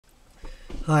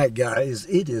Hi guys,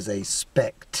 it is a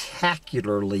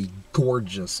spectacularly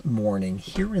gorgeous morning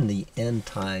here in the end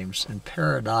times in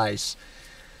paradise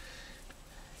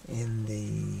in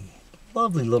the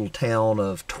lovely little town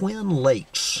of Twin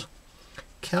Lakes,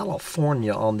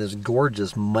 California on this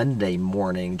gorgeous Monday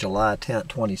morning, July 10th,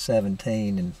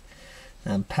 2017, and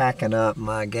I'm packing up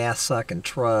my gas-sucking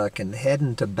truck and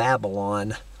heading to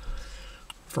Babylon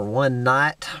for one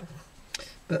night.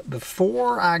 But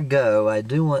before I go, I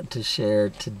do want to share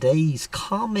today's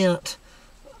comment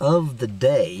of the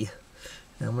day.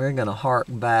 And we're going to hark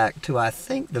back to, I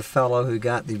think, the fellow who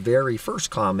got the very first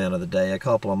comment of the day a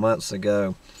couple of months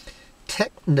ago.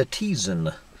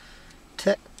 Technatezin.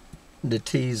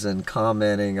 Technatezin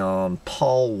commenting on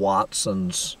Paul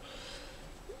Watson's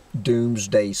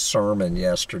doomsday sermon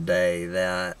yesterday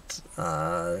that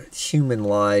human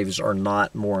lives are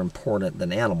not more important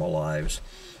than animal lives.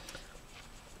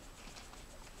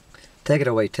 Take it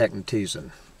away, Technatezin.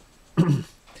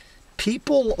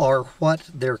 People are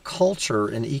what their culture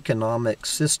and economic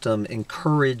system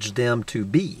encourage them to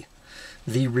be.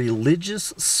 The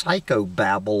religious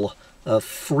psychobabble of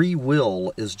free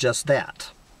will is just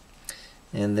that.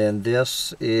 And then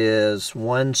this is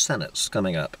one sentence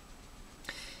coming up,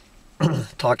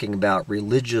 talking about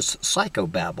religious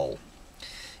psychobabble.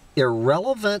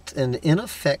 Irrelevant and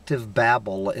ineffective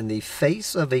babble in the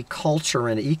face of a culture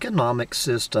and economic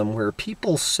system where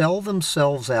people sell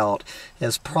themselves out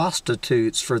as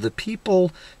prostitutes for the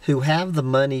people who have the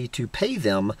money to pay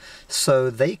them so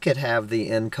they could have the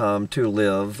income to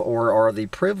live, or are the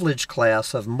privileged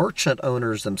class of merchant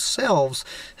owners themselves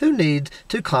who need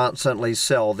to constantly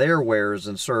sell their wares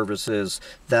and services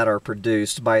that are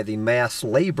produced by the mass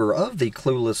labor of the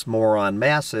clueless moron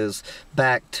masses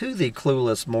back to the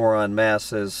clueless moron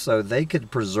masses so they could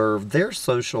preserve their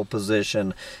social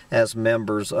position as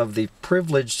members of the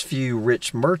privileged few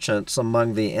rich merchants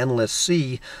among the endless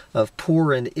sea of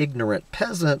poor and ignorant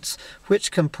peasants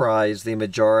which comprise the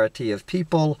majority of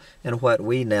people in what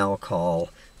we now call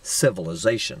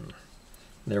civilization.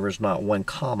 There was not one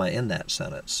comma in that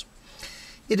sentence.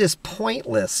 It is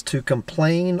pointless to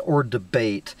complain or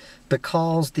debate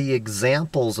because the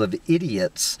examples of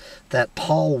idiots that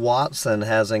Paul Watson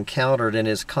has encountered in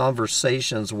his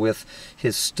conversations with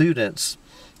his students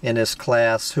in his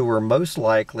class, who are most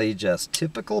likely just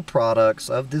typical products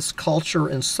of this culture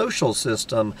and social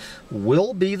system,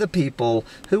 will be the people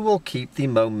who will keep the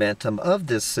momentum of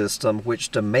this system,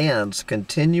 which demands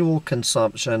continual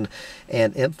consumption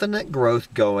and infinite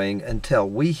growth going until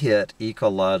we hit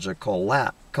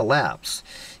ecological collapse.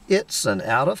 It's an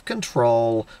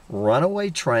out-of-control, runaway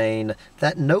train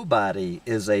that nobody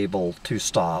is able to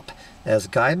stop. As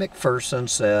Guy McPherson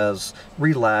says,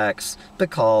 relax,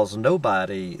 because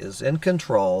nobody is in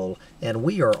control, and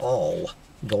we are all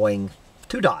going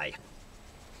to die.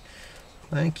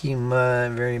 Thank you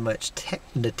very much,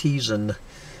 Technatezin,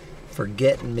 for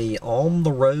getting me on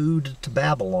the road to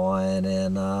Babylon,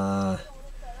 and I'm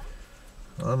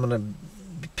going to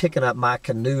be picking up my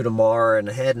canoe tomorrow and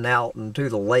heading out into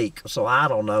the lake, so I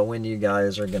don't know when you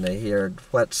guys are going to hear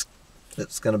what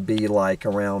it's going to be like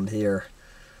around here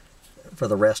for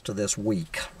the rest of this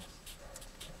week.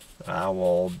 I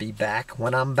will be back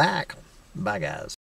when I'm back. Bye, guys.